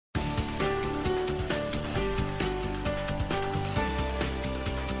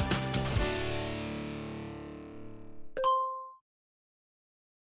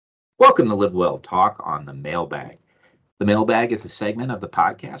Welcome to Live Well Talk on the Mailbag. The Mailbag is a segment of the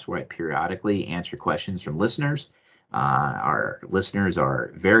podcast where I periodically answer questions from listeners. Our listeners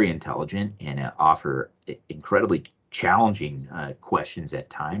are very intelligent and offer incredibly challenging questions at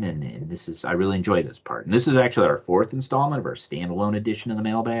time, and I really enjoy this part. And this is actually our fourth installment of our standalone edition of the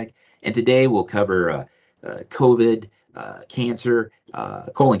Mailbag. And today we'll cover COVID, cancer,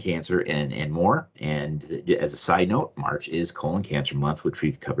 colon cancer, and more. And as a side note, March is Colon Cancer Month, which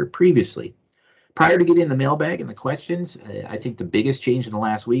we've covered previously. Prior to getting the mailbag and the questions, I think the biggest change in the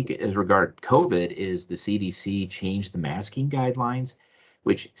last week as regard COVID is the CDC changed the masking guidelines,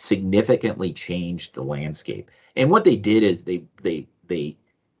 which significantly changed the landscape. And what they did is and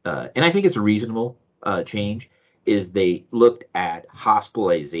I think it's a reasonable change, is they looked at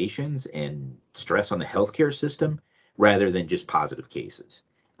hospitalizations and stress on the healthcare system rather than just positive cases.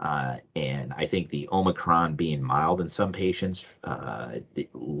 And I think the Omicron being mild in some patients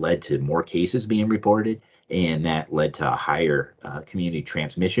led to more cases being reported, and that led to a higher community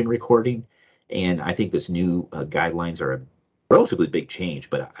transmission recording. And I think this new guidelines are a relatively big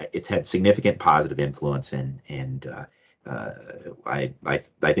change, but it's had significant positive influence, and I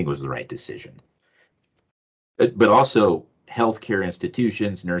think it was the right decision. But also, healthcare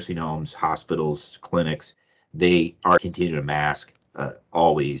institutions, nursing homes, hospitals, clinics, they are continuing to mask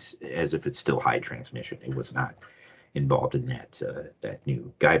always as if it's still high transmission. It was not involved in that. That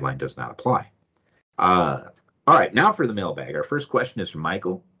new guideline does not apply. All right, now for the mailbag. Our first question is from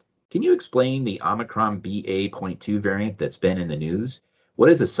Michael. Can you explain the Omicron BA.2 variant that's been in the news? What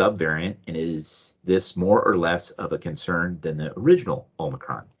is a subvariant, and is this more or less of a concern than the original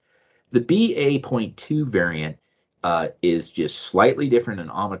Omicron? The BA.2 variant is just slightly different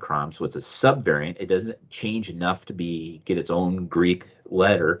than Omicron, so it's a subvariant. It doesn't change enough to get its own Greek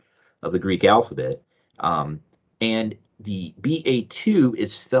letter of the Greek alphabet. And the BA.2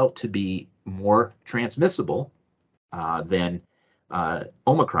 is felt to be more transmissible than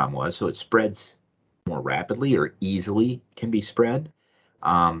Omicron was, so it spreads more rapidly or easily can be spread.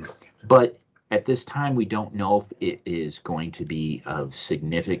 But at this time, we don't know if it is going to be of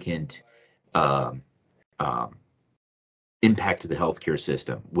significant impact to the healthcare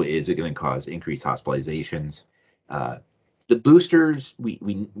system. Is it going to cause increased hospitalizations? The boosters,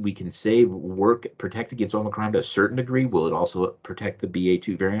 we can say protect against Omicron to a certain degree. Will it also protect the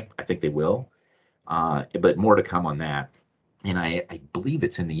BA.2 variant? I think they will, but more to come on that. And I believe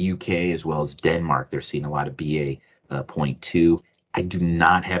it's in the UK as well as Denmark. They're seeing a lot of BA.2. I do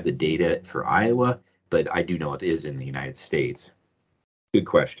not have the data for Iowa, but I do know it is in the United States. Good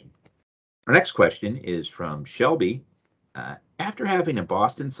question. Our next question is from Shelby. After having a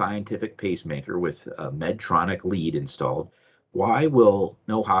Boston Scientific pacemaker with a Medtronic lead installed, why will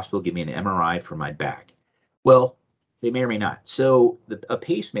no hospital give me an MRI for my back? Well, they may or may not. So a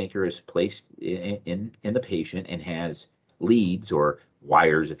pacemaker is placed in the patient and has leads, or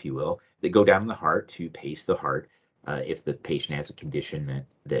wires, if you will, that go down the heart to pace the heart. If the patient has a condition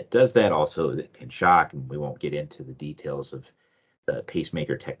that does that, also that can shock, and we won't get into the details of the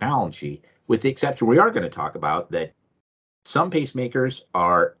pacemaker technology, with the exception we are going to talk about that some pacemakers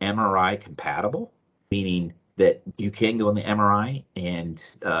are MRI compatible, meaning that you can go in the MRI, and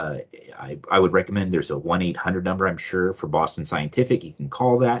I would recommend there's a 1-800 number, I'm sure, for Boston Scientific. You can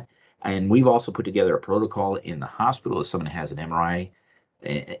call that. And we've also put together a protocol in the hospital if someone has an MRI,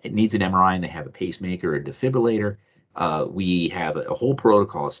 it needs an MRI, and they have a pacemaker or a defibrillator. We have a whole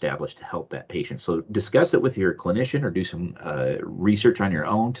protocol established to help that patient. So discuss it with your clinician or do some research on your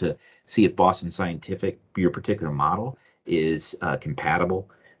own to see if Boston Scientific, your particular model, is compatible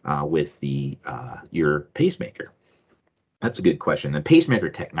with your pacemaker. That's a good question. The pacemaker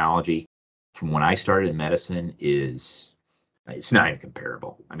technology from when I started in medicine it's not even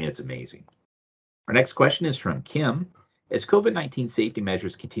comparable. I mean, it's amazing. Our next question is from Kim. As COVID-19 safety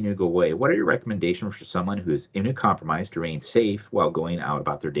measures continue to go away, what are your recommendations for someone who is immunocompromised to remain safe while going out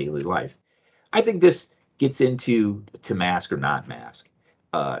about their daily life? I think this gets into to mask or not mask.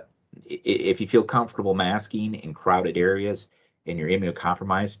 If you feel comfortable masking in crowded areas and you're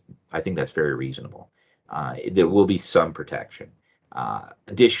immunocompromised, I think that's very reasonable. There will be some protection.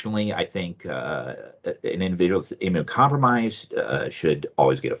 Additionally, I think an individual that's immunocompromised should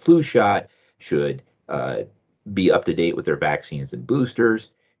always get a flu shot, should be up to date with their vaccines and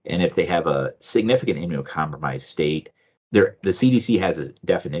boosters. And if they have a significant immunocompromised state, the CDC has a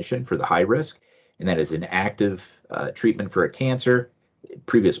definition for the high risk, and that is an active treatment for a cancer,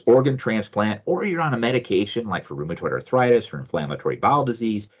 previous organ transplant, or you're on a medication like for rheumatoid arthritis or inflammatory bowel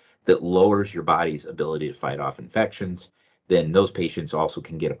disease that lowers your body's ability to fight off infections. Then those patients also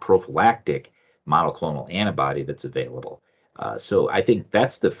can get a prophylactic monoclonal antibody that's available. So I think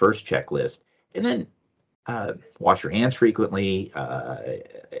that's the first checklist. And then wash your hands frequently,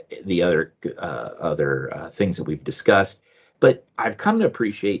 the other things that we've discussed. But I've come to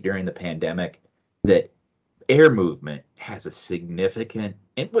appreciate during the pandemic that air movement has a significant,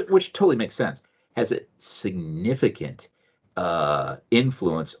 which totally makes sense, has a significant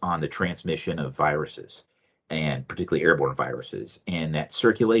influence on the transmission of viruses, and particularly airborne viruses. And that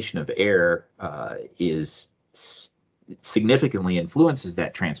circulation of air is significantly influences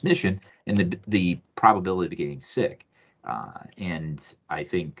that transmission and the probability of getting sick. And I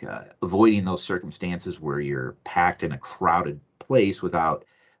think avoiding those circumstances where you're packed in a crowded place without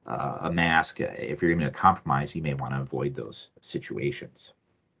a mask, if you're immunocompromised, you may want to avoid those situations.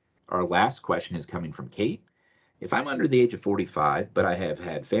 Our last question is coming from Kate. If I'm under the age of 45, but I have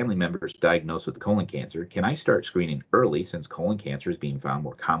had family members diagnosed with colon cancer, can I start screening early since colon cancer is being found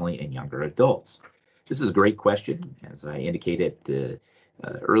more commonly in younger adults? This is a great question. As I indicated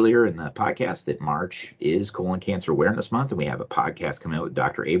earlier in the podcast, that March is Colon Cancer Awareness Month, and we have a podcast coming out with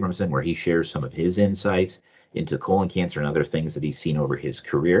Dr. Abramson where he shares some of his insights into colon cancer and other things that he's seen over his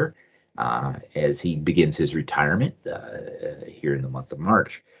career as he begins his retirement here in the month of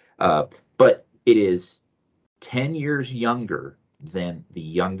March. But it is 10 years younger than the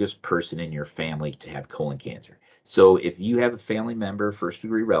youngest person in your family to have colon cancer. So if you have a family member, first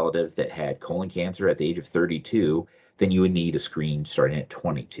degree relative, that had colon cancer at the age of 32, then you would need a screen starting at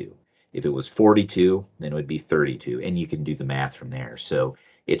 22. If it was 42, then it would be 32, and you can do the math from there. So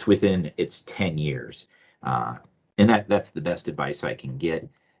it's 10 years. And that's the best advice I can get.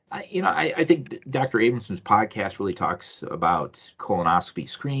 I think Dr. Abramson's podcast really talks about colonoscopy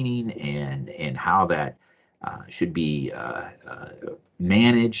screening and how that should be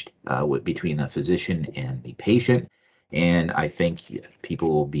managed between the physician and the patient. And I think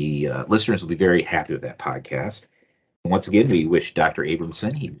listeners will be very happy with that podcast. And once again, we wish Dr.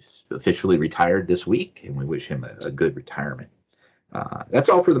 Abramson, he's officially retired this week, and we wish him a good retirement. That's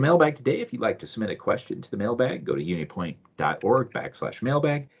all for the mailbag today. If you'd like to submit a question to the mailbag, go to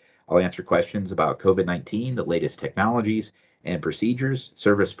unitypoint.org/mailbag. I'll answer questions about COVID-19, the latest technologies and procedures,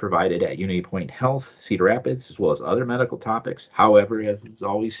 service provided at Unity Point Health, Cedar Rapids, as well as other medical topics. However, as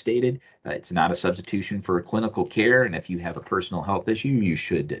always stated, it's not a substitution for clinical care. And if you have a personal health issue, you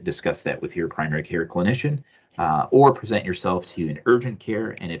should discuss that with your primary care clinician or present yourself to an urgent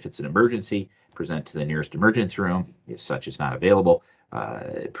care. And if it's an emergency, present to the nearest emergency room. If such is not available,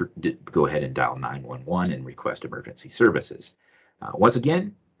 go ahead and dial 911 and request emergency services. Once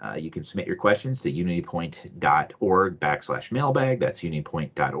again, you can submit your questions to unitypoint.org/mailbag. That's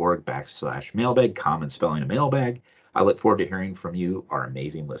unitypoint.org/mailbag, common spelling of mailbag. I look forward to hearing from you, our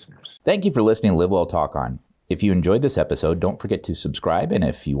amazing listeners. Thank you for listening to Live Well Talk On. If you enjoyed this episode, don't forget to subscribe. And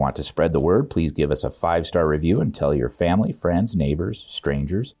if you want to spread the word, please give us a 5-star review and tell your family, friends, neighbors,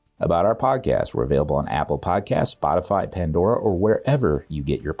 strangers about our podcast. We're available on Apple Podcasts, Spotify, Pandora, or wherever you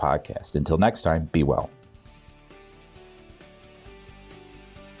get your podcast. Until next time, be well.